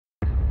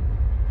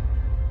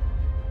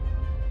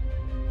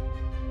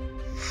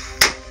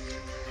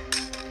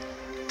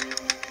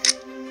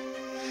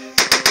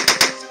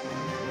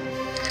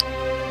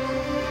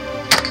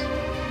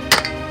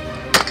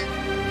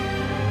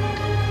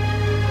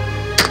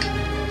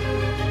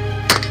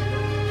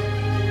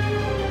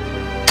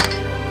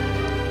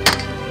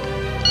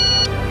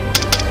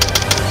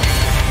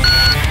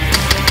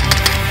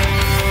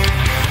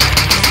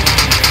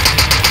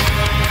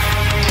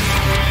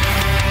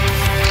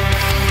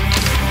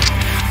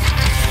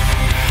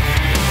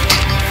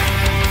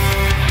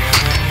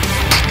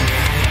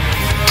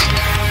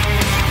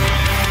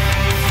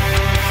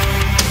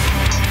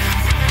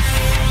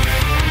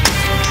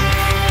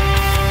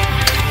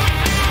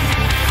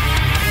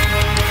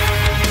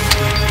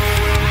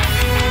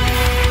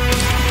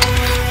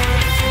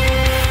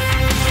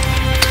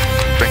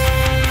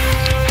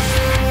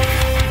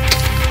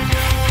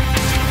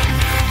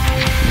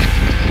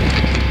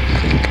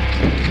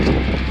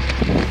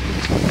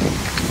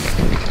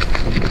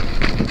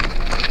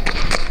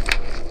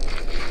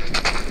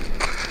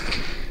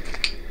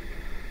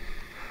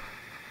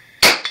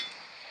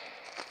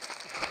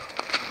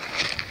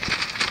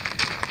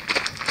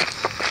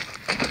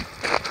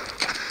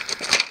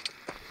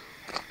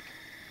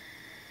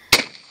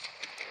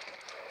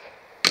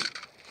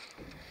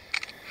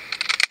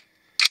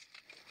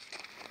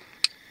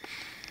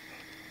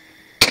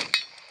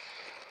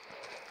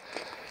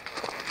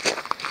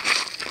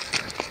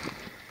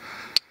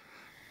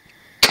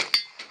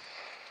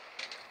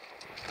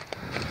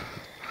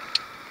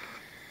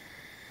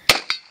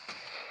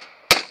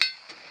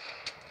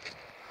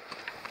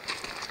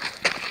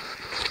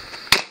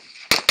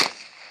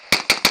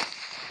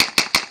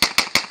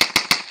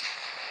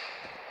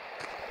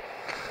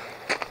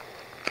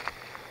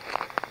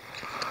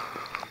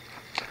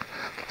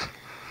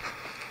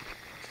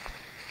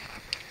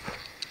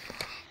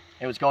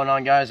Hey, what's going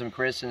on, guys? I'm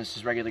Chris, and this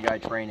is Regular Guy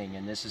Training,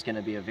 and this is going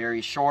to be a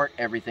very short,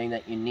 everything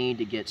that you need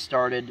to get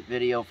started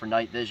video for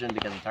night vision,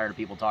 because I'm tired of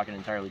people talking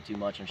entirely too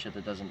much on shit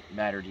that doesn't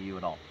matter to you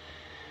at all.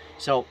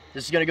 So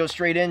this is going to go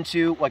straight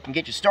into what can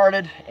get you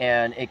started,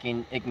 and it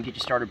can get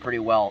you started pretty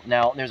well.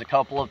 Now, there's a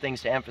couple of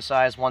things to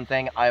emphasize. One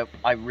thing,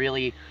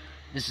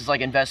 this is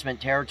like investment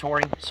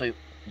territory, so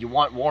you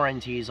want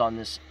warranties on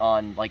this,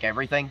 on like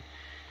everything.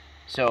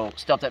 So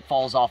stuff that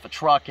falls off a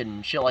truck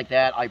and shit like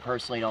that, I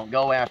personally don't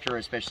go after,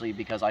 especially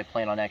because I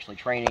plan on actually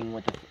training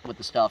with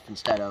the stuff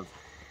instead of,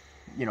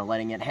 you know,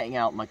 letting it hang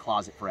out in my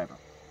closet forever.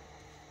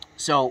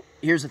 So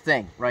here's the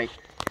thing, right?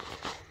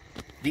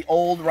 The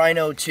old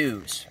Rhino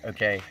 2s,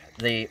 okay,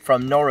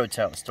 from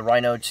Norotos, the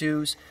Rhino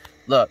 2s,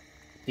 look,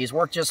 these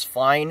work just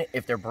fine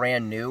if they're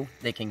brand new.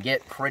 They can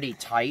get pretty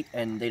tight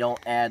and they don't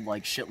add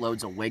like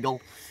shitloads of wiggle.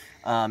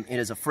 It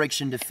is a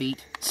friction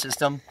defeat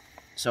system.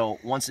 So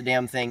once the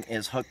damn thing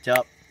is hooked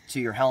up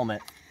to your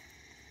helmet,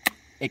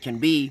 it can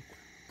be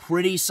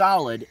pretty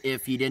solid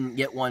if you didn't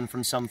get one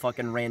from some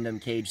fucking random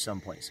cage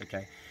someplace,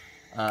 okay?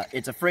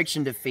 It's a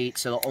friction defeat,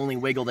 so the only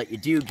wiggle that you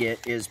do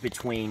get is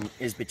between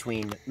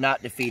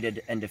not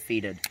defeated and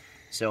defeated.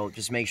 So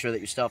just make sure that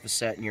your stuff is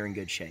set and you're in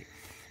good shape.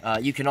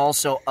 You can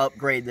also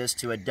upgrade this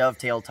to a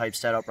dovetail type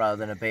setup rather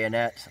than a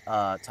bayonet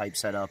type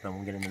setup, and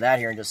we'll get into that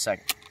here in just a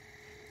second.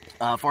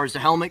 As far as the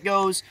helmet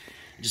goes,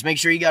 just make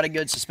sure you got a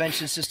good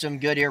suspension system,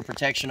 good ear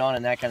protection on,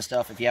 and that kind of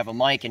stuff. If you have a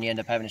mic and you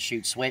end up having to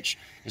shoot switch,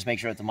 just make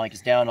sure that the mic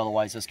is down,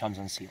 otherwise this comes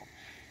unsealed.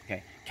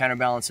 Okay,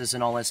 counterbalances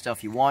and all that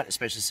stuff you want,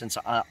 especially since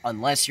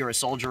unless you're a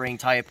soldiering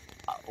type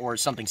or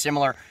something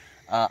similar,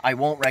 I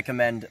won't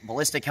recommend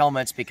ballistic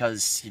helmets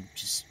because you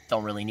just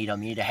don't really need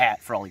them. You need a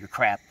hat for all your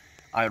crap.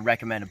 I would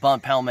recommend a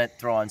bump helmet,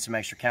 throw on some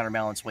extra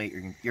counterbalance weight,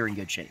 you're in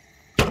good shape.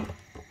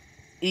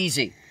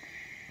 Easy.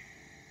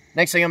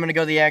 Next thing, I'm going to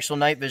go to the actual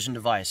night vision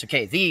device.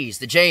 Okay, the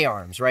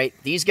J-arms, right?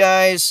 These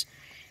guys,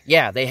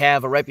 yeah, they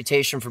have a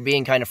reputation for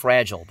being kind of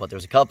fragile, but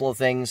there's a couple of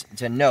things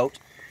to note.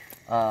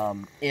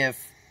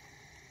 If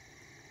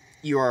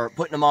you're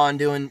putting them on,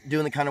 doing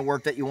the kind of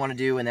work that you want to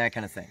do and that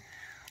kind of thing.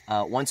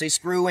 Once they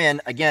screw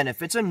in, again,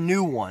 if it's a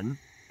new one,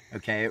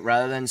 okay,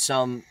 rather than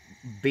some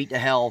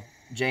beat-to-hell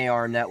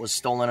J-arm that was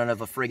stolen out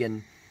of a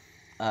friggin'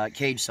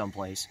 cage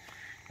someplace,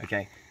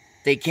 okay,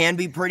 they can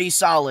be pretty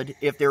solid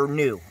if they're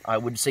new. I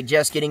would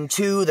suggest getting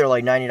two. They're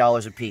like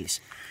 $90 a piece.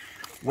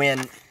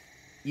 When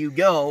you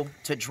go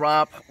to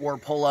drop or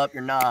pull up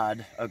your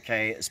nod,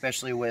 okay,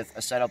 especially with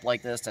a setup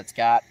like this that's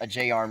got a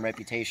J-arm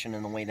reputation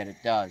in the way that it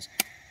does,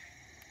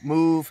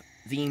 move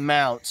the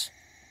mount,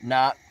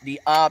 not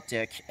the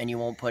optic, and you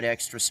won't put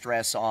extra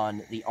stress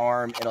on the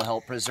arm. It'll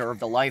help preserve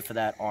the life of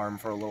that arm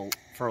for a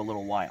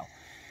little while.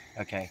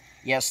 Okay.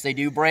 Yes, they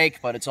do break,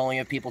 but it's only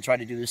if people try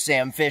to do the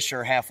Sam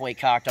Fisher halfway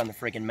cocked on the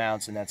friggin'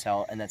 mounts, and that's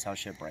how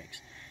shit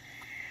breaks.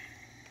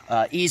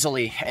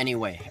 Easily,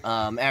 anyway.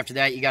 After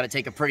that, you got to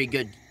take a pretty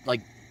good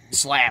like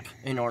slap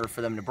in order for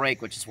them to break,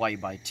 which is why you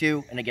buy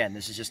two. And again,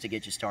 this is just to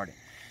get you started.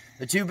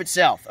 The tube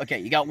itself, okay,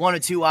 you got one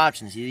of two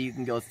options. Either you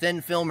can go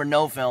thin film or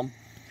no film.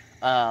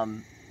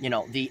 You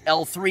know, the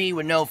L3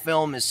 with no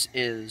film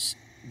is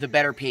the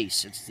better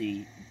piece. It's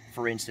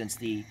for instance,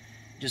 the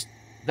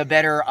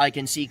better I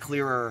can see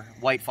clearer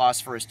white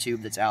phosphorus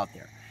tube that's out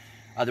there.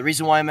 The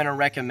reason why I'm going to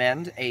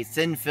recommend a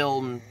thin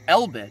film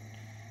Elbit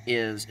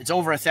is it's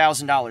over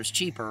 $1,000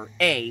 cheaper,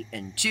 A,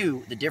 and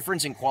 2, the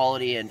difference in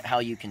quality and how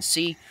you can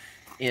see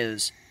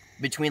is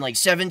between like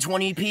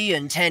 720p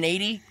and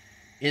 1080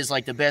 is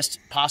like the best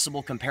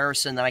possible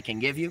comparison that I can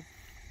give you.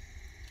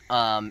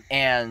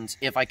 And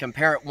if I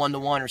compare it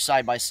one-to-one or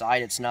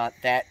side-by-side, it's not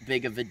that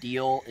big of a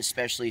deal,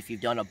 especially if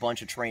you've done a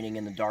bunch of training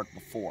in the dark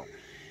before.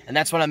 And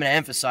that's what I'm going to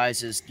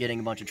emphasize, is getting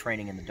a bunch of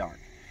training in the dark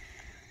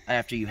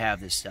after you have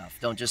this stuff.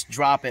 Don't just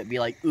drop it and be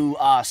like, ooh,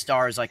 ah,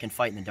 stars, I can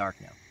fight in the dark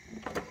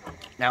now.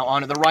 Now,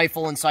 onto the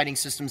rifle and sighting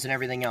systems and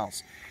everything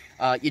else.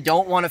 You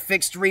don't want a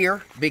fixed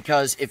rear,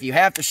 because if you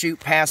have to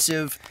shoot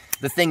passive,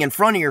 the thing in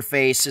front of your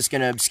face is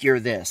going to obscure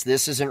this.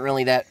 This isn't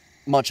really that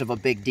much of a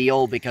big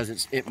deal,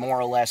 because it more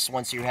or less,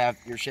 once you have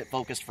your shit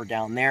focused for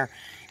down there,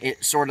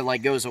 it sort of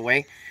like goes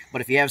away. But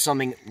if you have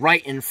something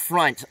right in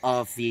front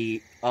of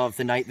the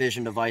night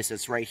vision device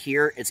that's right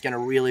here, it's going to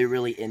really,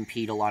 really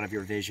impede a lot of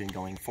your vision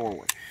going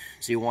forward.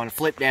 So you want to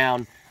flip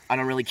down. I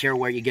don't really care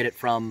where you get it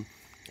from.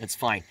 It's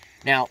fine.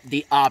 Now,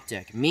 the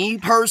optic. Me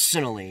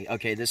personally,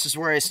 okay, this is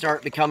where I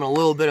start becoming a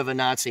little bit of a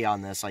Nazi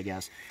on this, I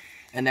guess.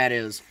 And that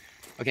is,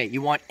 okay,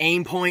 you want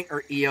Aimpoint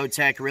or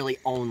EOTech really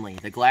only.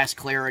 The glass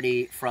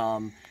clarity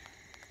from...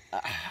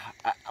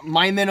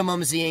 my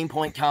minimum is the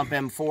Aimpoint Comp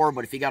M4,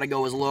 but if you got to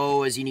go as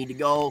low as you need to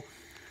go,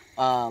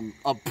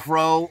 a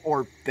Pro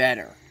or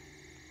better,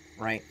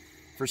 right,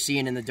 for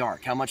seeing in the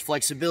dark. How much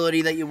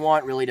flexibility that you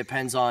want really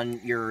depends on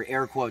your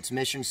air quotes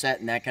mission set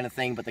and that kind of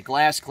thing, but the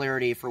glass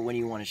clarity for when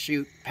you want to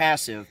shoot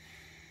passive,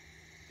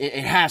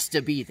 it has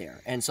to be there.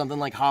 And something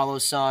like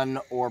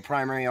Holosun or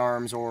Primary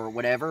Arms or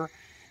whatever,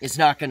 it's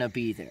not going to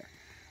be there,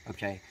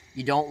 okay?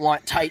 You don't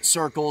want tight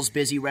circles,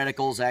 busy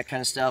reticles, that kind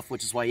of stuff,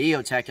 which is why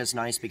EOTech is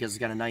nice, because it's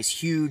got a nice,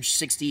 huge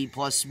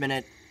 60-plus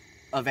minute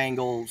of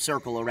angle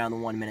circle around the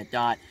 1 minute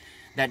dot.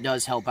 That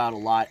does help out a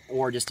lot,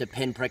 or just to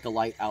pinprick a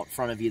light out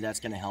front of you, that's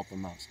going to help the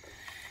most.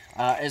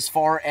 As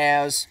far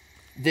as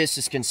this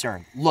is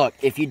concerned, look,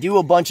 if you do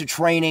a bunch of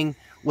training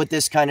with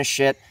this kind of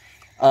shit,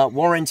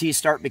 warranties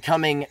start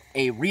becoming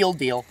a real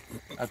deal,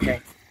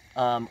 okay?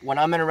 What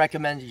I'm going to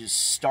recommend you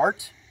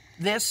start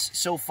this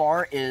so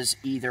far is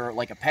either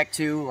like a PEC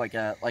 2, like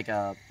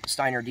a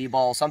Steiner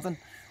D-ball something,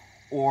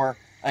 or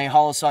a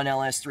Holosun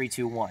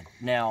LS321.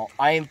 Now,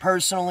 I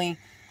personally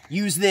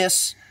use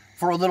this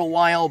for a little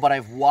while, but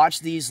I've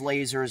watched these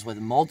lasers with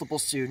multiple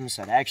students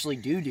that actually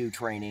do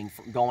training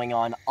for going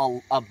on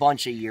a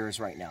bunch of years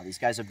right now. These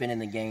guys have been in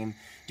the game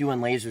doing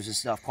lasers and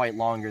stuff quite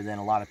longer than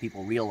a lot of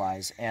people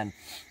realize. And,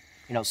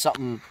 you know,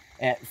 something,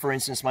 for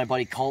instance, my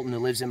buddy Colton, who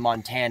lives in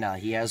Montana,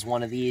 he has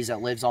one of these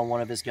that lives on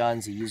one of his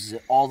guns. He uses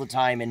it all the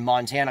time in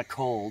Montana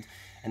cold,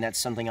 and that's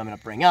something I'm going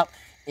to bring up.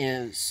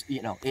 Is,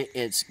 you know,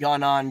 it's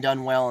gone on,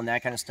 done well, and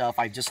that kind of stuff.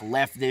 I just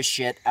left this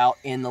shit out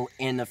in the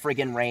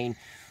friggin' rain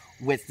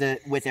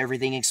with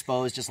everything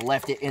exposed, just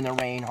left it in the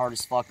rain hard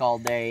as fuck all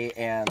day.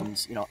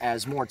 And, you know,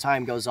 as more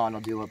time goes on,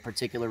 I'll do a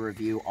particular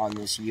review on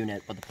this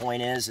unit. But the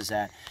point is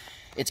that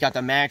it's got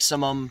the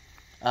maximum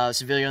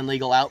civilian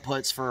legal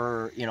outputs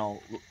for, you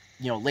know,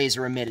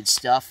 laser emitted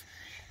stuff,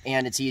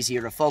 and it's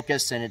easier to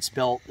focus, and it's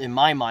built, in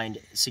my mind,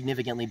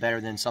 significantly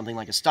better than something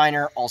like a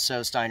Steiner.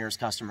 Also, Steiner's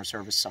customer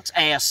service sucks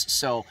ass,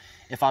 so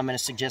if I'm going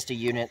to suggest a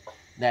unit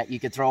that you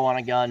could throw on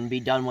a gun, be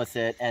done with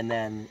it, and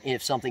then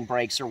if something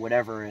breaks or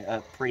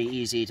whatever, pretty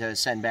easy to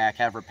send back,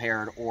 have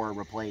repaired or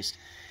replaced.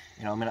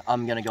 You know,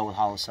 I'm gonna go with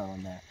Holosun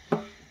on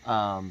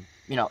that.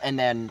 You know, and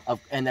then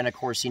of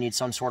course you need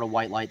some sort of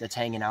white light that's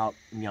hanging out,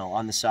 you know,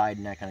 on the side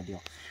and that kind of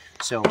deal.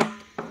 So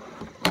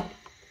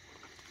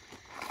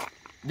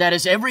that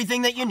is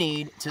everything that you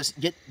need to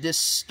get this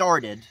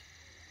started.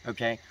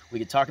 Okay, we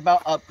could talk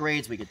about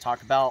upgrades, we could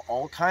talk about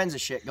all kinds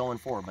of shit going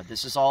forward, but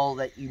this is all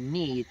that you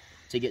need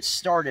to get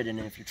started. And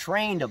if you're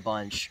trained a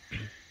bunch,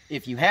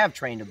 if you have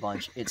trained a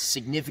bunch, it's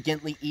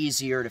significantly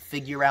easier to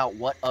figure out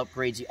what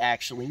upgrades you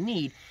actually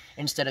need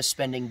instead of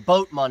spending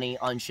boat money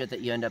on shit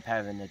that you end up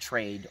having to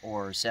trade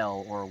or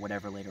sell or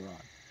whatever later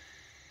on.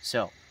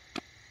 So,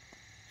 if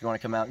you want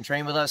to come out and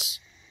train with us,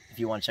 if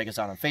you want to check us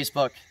out on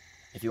Facebook,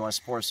 if you want to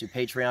support us through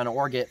Patreon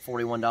or get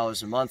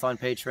 $41 a month on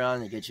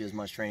Patreon, it gets you as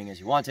much training as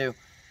you want to.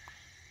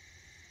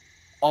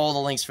 All the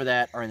links for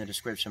that are in the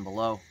description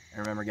below. And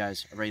remember,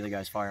 guys, a regular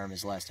guy's firearm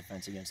is the last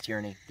defense against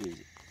tyranny. Be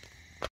easy.